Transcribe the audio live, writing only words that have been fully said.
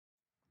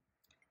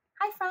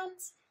Hi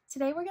friends!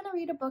 Today we're going to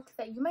read a book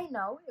that you might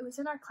know. It was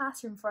in our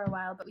classroom for a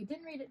while, but we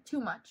didn't read it too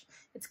much.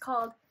 It's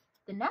called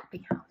The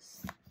Napping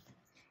House.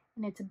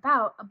 And it's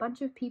about a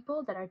bunch of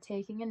people that are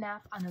taking a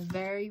nap on a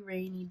very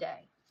rainy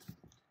day.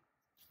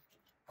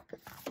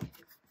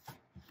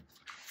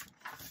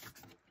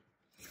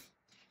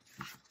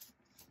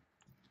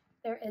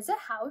 There is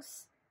a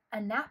house,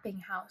 a napping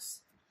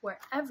house, where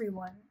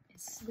everyone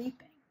is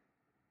sleeping.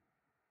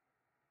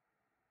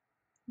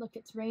 Look,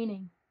 it's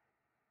raining.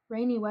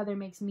 Rainy weather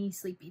makes me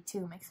sleepy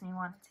too, makes me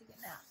want to take a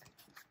nap.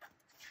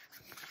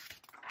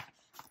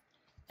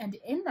 And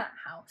in that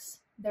house,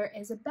 there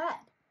is a bed,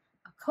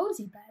 a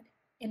cozy bed,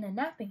 in a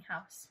napping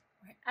house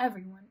where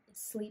everyone is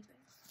sleeping.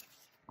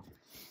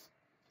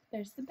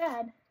 There's the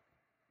bed.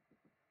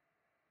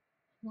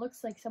 It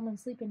looks like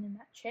someone's sleeping in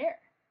that chair.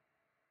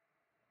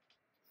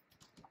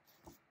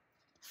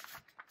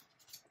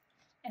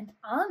 And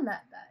on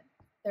that bed,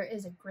 there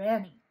is a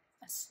granny,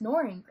 a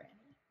snoring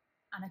granny,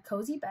 on a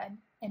cozy bed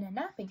in a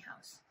napping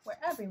house where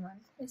everyone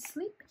is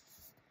sleeping.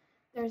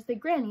 There's the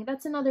granny,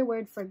 that's another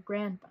word for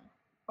grandma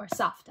or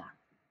safta.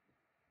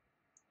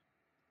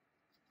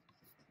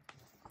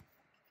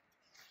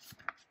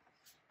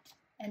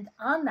 And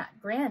on that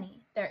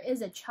granny, there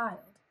is a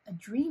child, a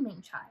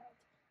dreaming child,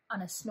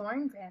 on a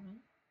snoring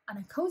granny, on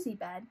a cozy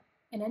bed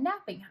in a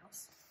napping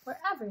house where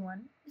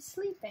everyone is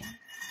sleeping.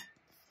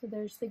 So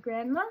there's the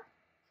grandma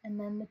and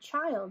then the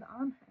child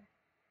on her.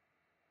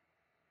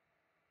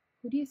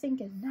 Who do you think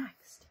is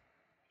next?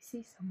 I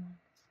see someone.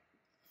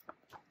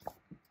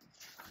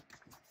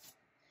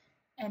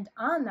 And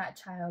on that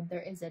child,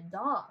 there is a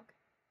dog,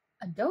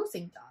 a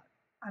dozing dog,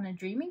 on a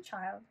dreaming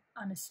child,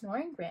 on a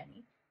snoring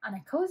granny, on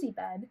a cozy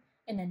bed,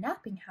 in a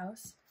napping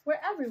house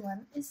where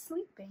everyone is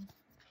sleeping.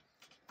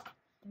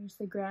 There's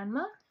the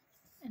grandma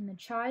and the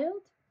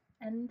child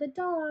and the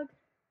dog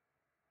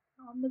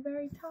on the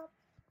very top.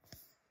 I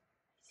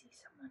see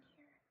someone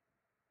here.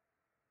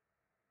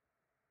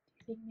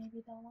 Do you think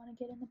maybe they'll want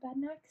to get in the bed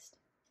next?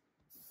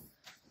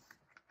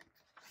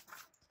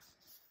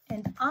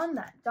 And on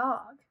that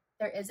dog,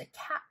 there is a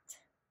cat,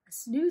 a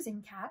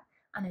snoozing cat,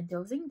 on a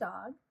dozing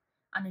dog,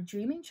 on a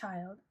dreaming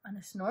child, on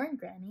a snoring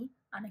granny,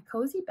 on a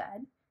cozy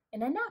bed,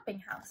 in a napping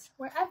house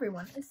where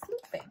everyone is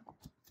sleeping.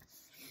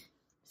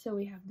 So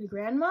we have the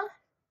grandma,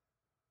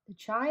 the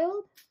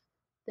child,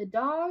 the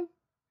dog,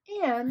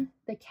 and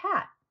the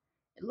cat.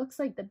 It looks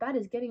like the bed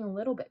is getting a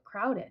little bit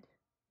crowded.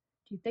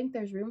 Do you think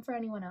there's room for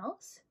anyone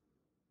else?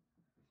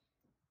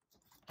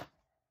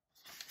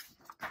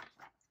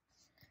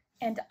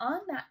 And on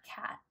that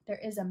cat, there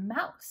is a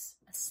mouse,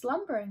 a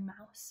slumbering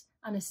mouse,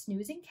 on a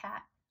snoozing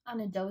cat,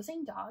 on a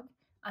dozing dog,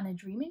 on a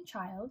dreaming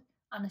child,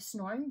 on a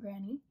snoring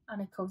granny,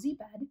 on a cozy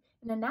bed,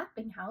 in a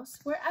napping house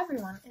where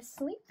everyone is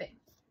sleeping.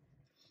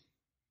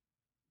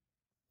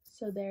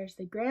 So there's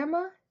the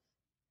grandma,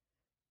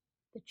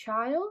 the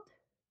child,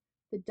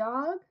 the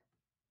dog,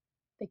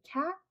 the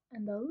cat,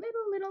 and the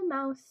little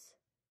mouse,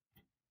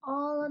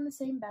 all on the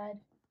same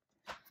bed.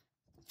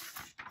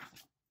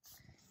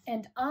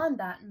 And on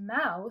that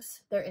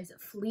mouse, there is a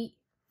flea.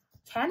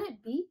 Can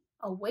it be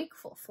a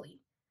wakeful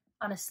flea?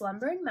 On a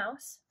slumbering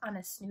mouse, on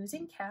a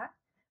snoozing cat,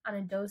 on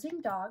a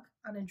dozing dog,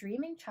 on a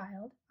dreaming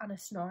child, on a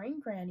snoring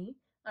granny,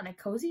 on a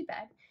cozy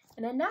bed,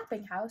 in a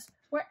napping house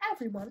where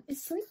everyone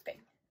is sleeping.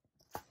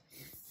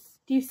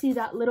 Do you see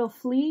that little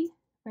flea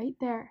right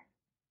there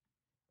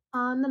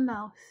on the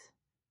mouse?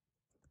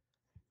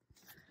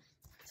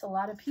 It's a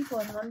lot of people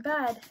in one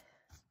bed.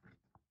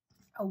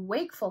 A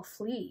wakeful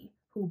flea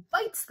who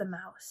bites the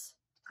mouse.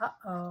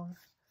 Uh-oh.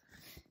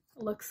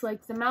 Looks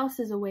like the mouse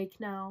is awake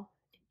now.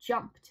 It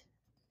jumped.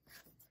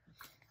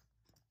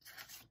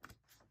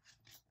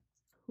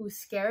 Who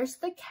scares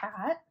the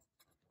cat?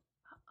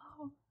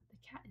 Uh-oh, the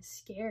cat is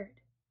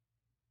scared.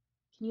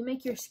 Can you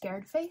make your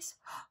scared face?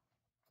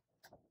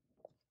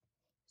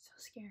 So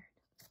scared.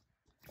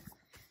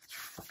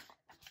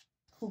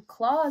 Who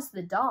claws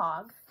the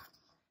dog?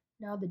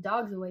 Now the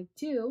dog's awake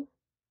too.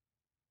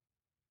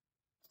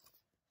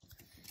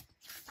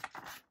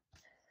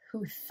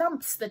 Who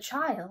thumps the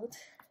child?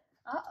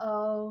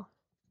 Uh-oh,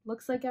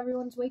 looks like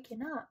everyone's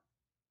waking up.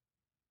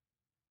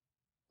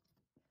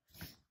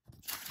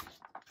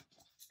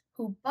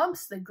 Who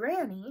bumps the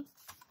granny?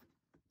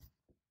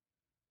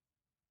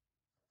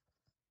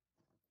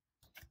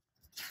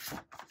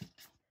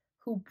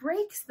 Who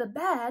breaks the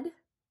bed?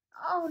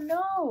 Oh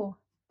no,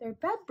 their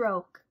bed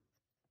broke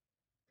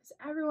because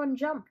everyone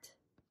jumped.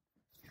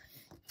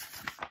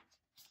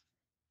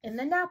 In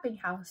the napping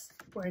house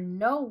where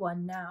no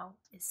one now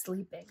is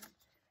sleeping.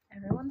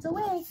 Everyone's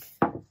awake.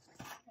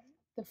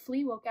 The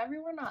flea woke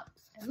everyone up.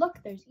 And look,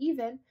 there's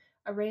even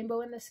a rainbow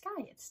in the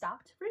sky. It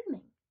stopped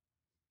raining.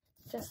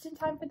 Just in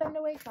time for them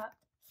to wake up.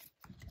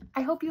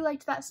 I hope you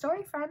liked that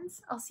story,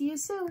 friends. I'll see you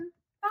soon.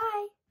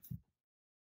 Bye!